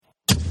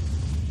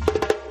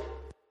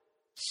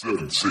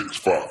7, 6,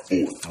 5,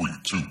 4, 3,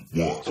 2, 1.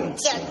 You'll never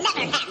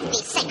have the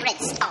sacred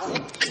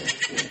stone.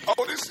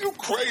 Oh, this you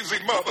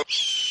crazy mother.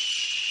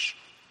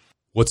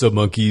 What's up,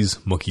 monkeys?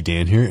 Monkey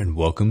Dan here, and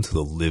welcome to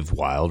the Live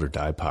Wild or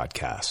Die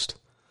podcast.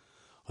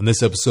 On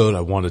this episode,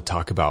 I want to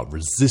talk about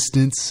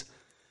resistance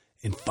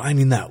and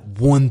finding that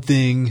one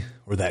thing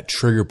or that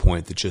trigger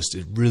point that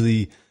it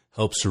really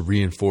helps to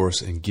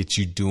reinforce and get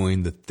you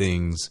doing the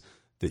things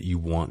that you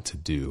want to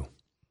do.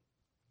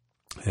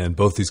 And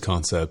both these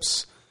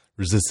concepts,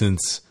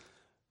 resistance,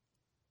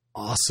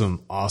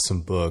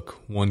 awesome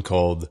book. One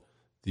called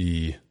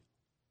The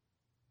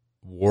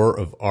War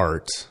of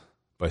Art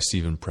by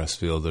Steven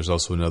Pressfield. There's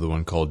also another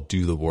one called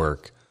Do the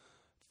Work.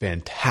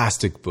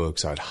 Fantastic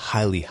books. I'd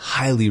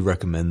highly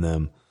recommend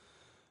them.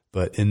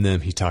 But in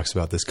them, he talks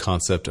about this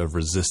concept of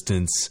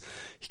resistance.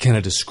 He kind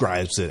of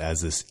describes it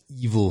as this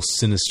evil,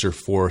 sinister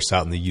force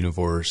out in the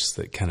universe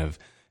that kind of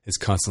is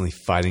constantly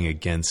fighting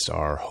against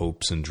our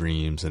hopes and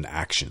dreams and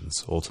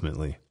actions,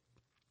 ultimately.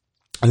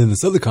 And then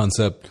this other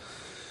concept,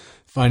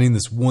 finding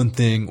this one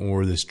thing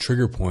or this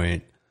trigger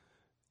point,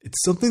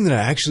 it's something that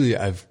I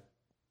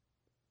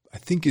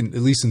think at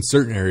least in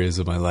certain areas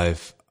of my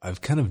life,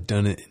 I've kind of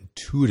done it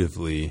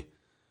intuitively.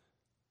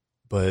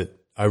 But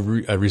I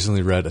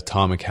recently read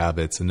Atomic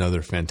Habits,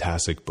 another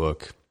fantastic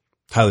book,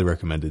 highly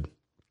recommended.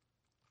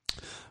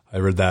 I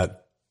read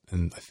that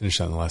and I finished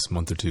that in the last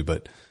month or two,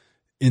 but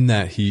in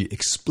that he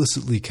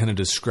explicitly kind of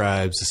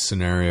describes a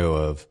scenario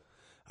of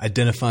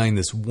identifying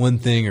this one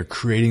thing or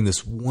creating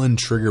this one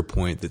trigger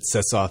point that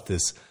sets off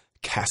this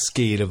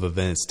cascade of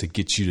events to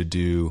get you to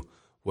do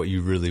what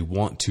you really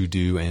want to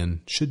do and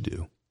should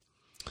do.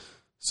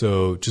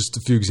 So just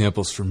a few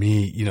examples for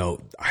me,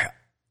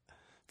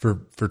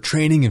 for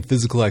training and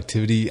physical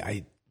activity,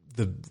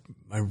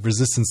 my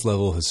resistance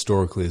level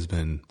historically has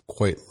been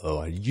quite low.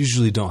 I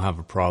usually don't have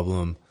a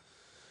problem.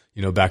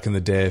 Back in the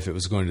day, if it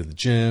was going to the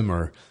gym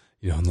or,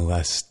 in the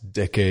last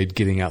decade,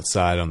 getting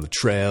outside on the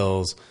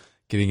trails,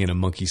 getting in a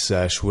monkey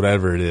sesh,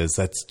 whatever it is,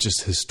 that's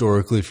just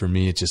historically for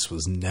me, it just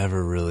was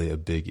never really a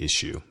big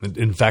issue.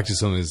 In fact, it's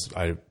something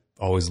I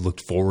always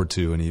looked forward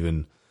to and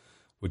even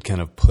would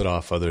kind of put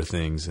off other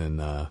things and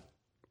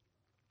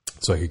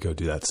so I could go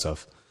do that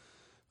stuff.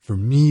 For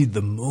me,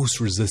 the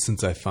most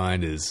resistance I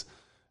find is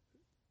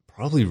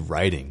probably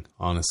writing,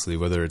 honestly,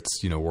 whether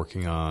it's,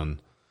 working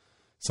on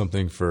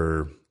something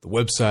for the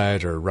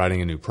website or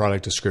writing a new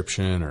product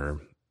description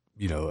or,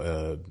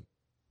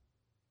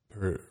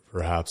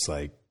 perhaps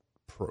like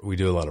we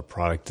do a lot of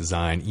product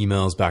design,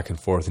 emails back and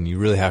forth, and you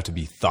really have to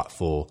be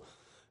thoughtful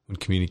when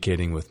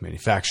communicating with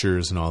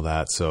manufacturers and all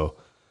that. So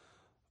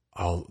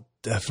I'll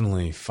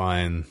definitely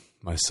find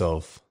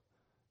myself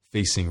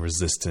facing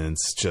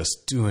resistance,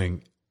 just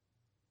doing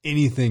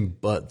anything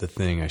but the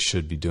thing I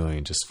should be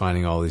doing, just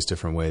finding all these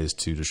different ways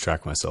to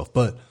distract myself.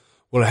 But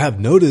what I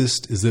have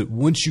noticed is that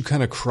once you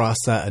kind of cross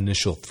that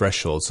initial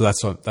threshold, so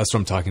that's what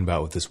I'm talking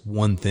about with this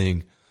one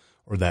thing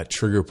or that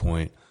trigger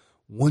point,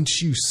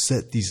 once you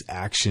set these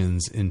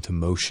actions into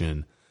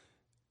motion,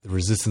 the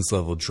resistance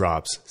level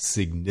drops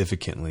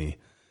significantly.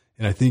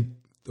 And I think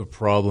the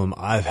problem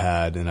I've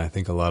had, and I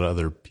think a lot of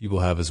other people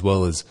have as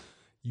well, is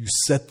you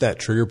set that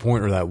trigger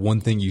point or that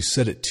one thing, you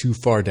set it too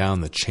far down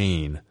the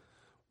chain.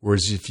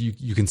 Whereas if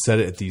you can set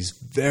it at these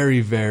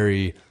very,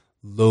 very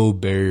low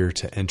barrier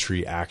to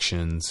entry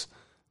actions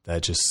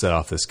that just set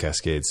off this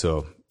cascade.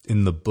 So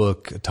in the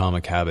book,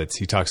 Atomic Habits,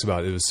 he talks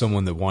about it was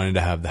someone that wanted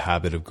to have the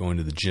habit of going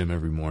to the gym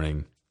every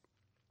morning.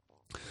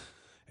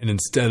 And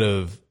instead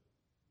of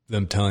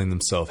them telling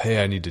themselves,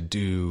 hey, I need to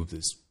do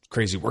this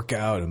crazy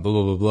workout and blah,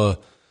 blah, blah, blah,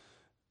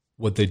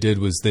 what they did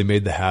was they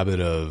made the habit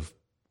of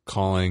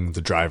calling the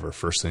driver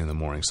first thing in the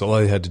morning. So all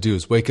they had to do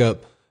is wake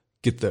up,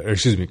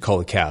 call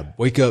a cab.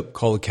 Wake up,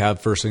 call a cab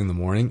first thing in the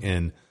morning.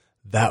 And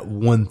that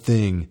one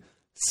thing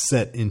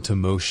set into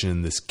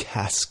motion this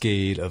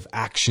cascade of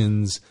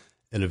actions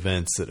and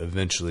events that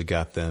eventually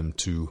got them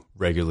to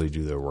regularly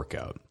do their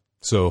workout.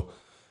 So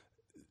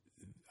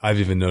I've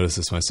even noticed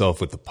this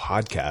myself with the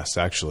podcast.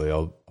 Actually,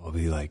 I'll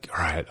be like,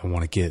 all right, I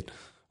want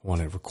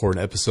to record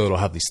an episode. I'll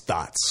have these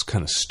thoughts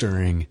kind of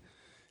stirring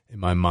in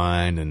my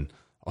mind and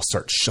I'll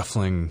start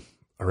shuffling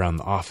around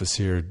the office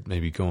here,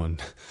 maybe going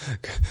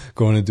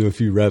to do a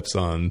few reps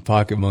on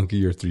Pocket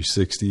Monkey or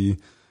 360,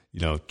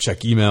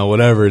 check email,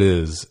 whatever it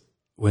is.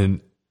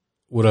 When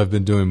what I've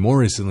been doing more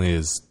recently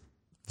is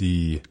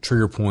the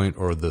trigger point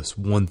or this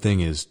one thing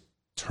is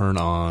turn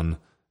on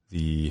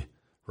the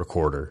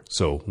recorder.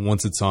 So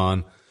once it's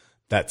on,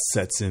 that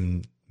sets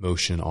in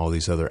motion all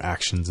these other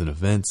actions and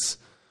events.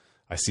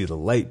 I see the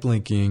light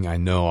blinking. I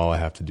know all I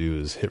have to do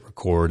is hit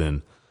record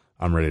and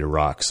I'm ready to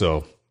rock.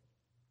 So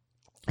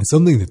it's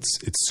something it's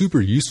super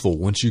useful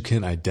once you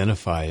can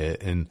identify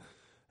it. And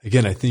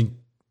again, I think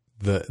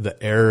the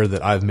error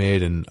that I've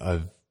made and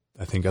I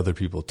think other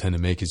people tend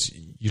to make is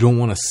you don't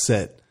want to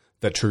set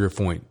that trigger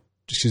point.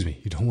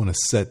 You don't want to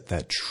set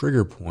that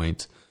trigger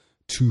point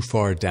too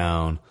far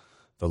down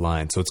the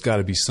line. So it's got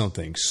to be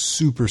something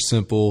super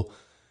simple.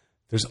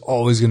 There's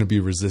always going to be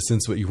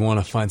resistance, but you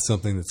want to find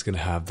something that's going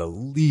to have the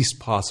least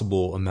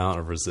possible amount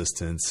of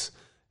resistance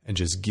and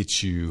just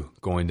get you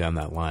going down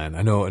that line.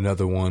 I know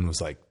another one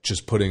was like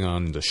just putting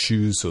on the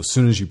shoes. So as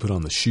soon as you put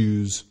on the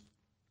shoes,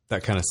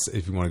 that kind of,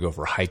 if you want to go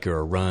for a hike or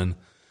a run,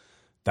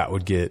 that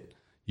would get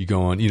you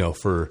going. You know,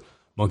 for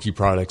Monkey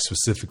products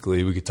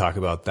specifically, we could talk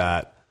about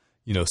that,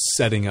 you know,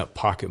 setting up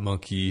Pocket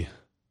Monkey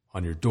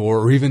on your door,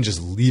 or even just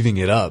leaving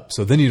it up.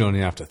 So then you don't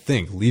even have to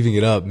think. Leaving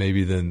it up,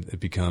 maybe then it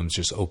becomes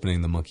just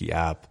opening the Monkey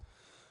app,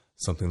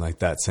 something like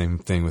that. Same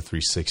thing with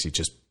 360.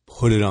 Just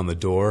put it on the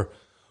door.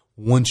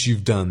 Once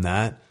you've done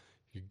that,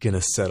 you're going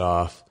to set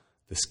off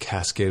this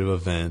cascade of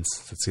events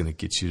that's going to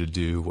get you to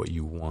do what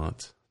you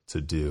want to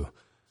do.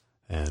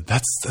 And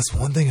that's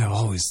one thing I've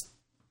always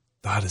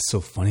thought is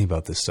so funny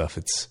about this stuff.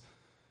 It's,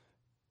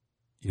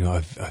 you know,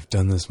 I've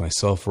done this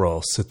myself where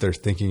I'll sit there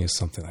thinking of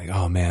something like,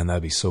 oh man,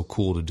 that'd be so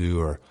cool to do,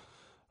 or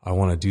I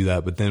want to do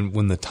that. But then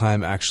when the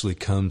time actually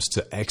comes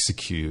to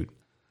execute,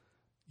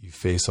 you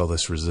face all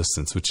this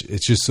resistance, which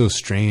it's just so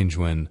strange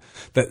when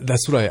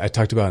that's what I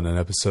talked about in an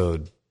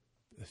episode.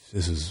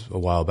 This was a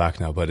while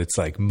back now, but it's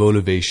like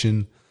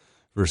motivation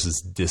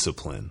versus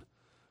discipline.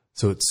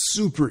 So it's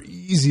super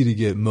easy to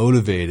get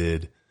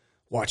motivated,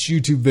 watch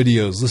YouTube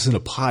videos, listen to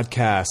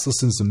podcasts,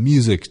 listen to some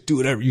music, do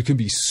whatever. You can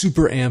be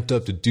super amped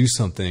up to do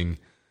something,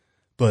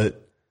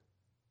 but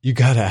you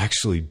got to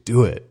actually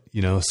do it,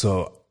 you know?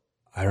 So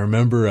I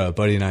remember a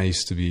buddy and I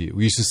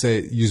we used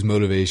to use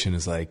motivation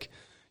as like,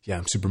 yeah,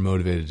 I'm super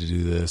motivated to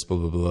do this, blah,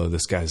 blah, blah.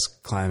 This guy's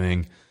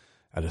climbing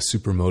at a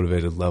super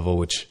motivated level,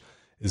 which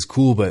is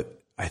cool, but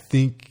I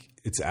think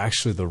it's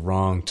actually the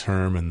wrong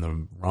term and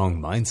the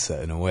wrong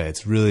mindset in a way.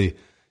 It's really,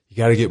 you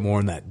got to get more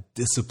in that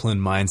discipline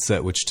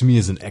mindset, which to me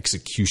is an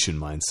execution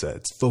mindset.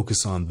 It's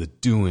focus on the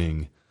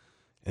doing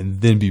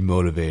and then be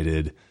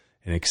motivated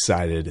and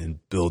excited and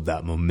build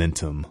that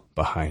momentum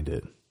behind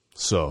it.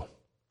 So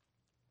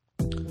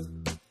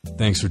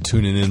thanks for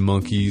tuning in,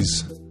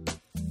 monkeys.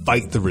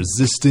 Fight the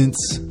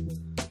resistance.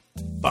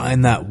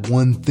 Find that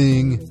one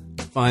thing.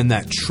 Find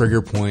that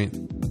trigger point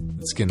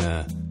that's going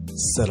to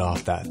set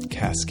off that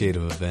cascade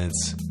of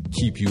events,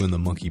 keep you in the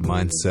monkey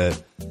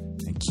mindset,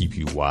 and keep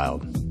you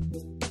wild.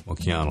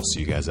 Monkey on, I'll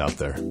see you guys out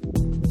there.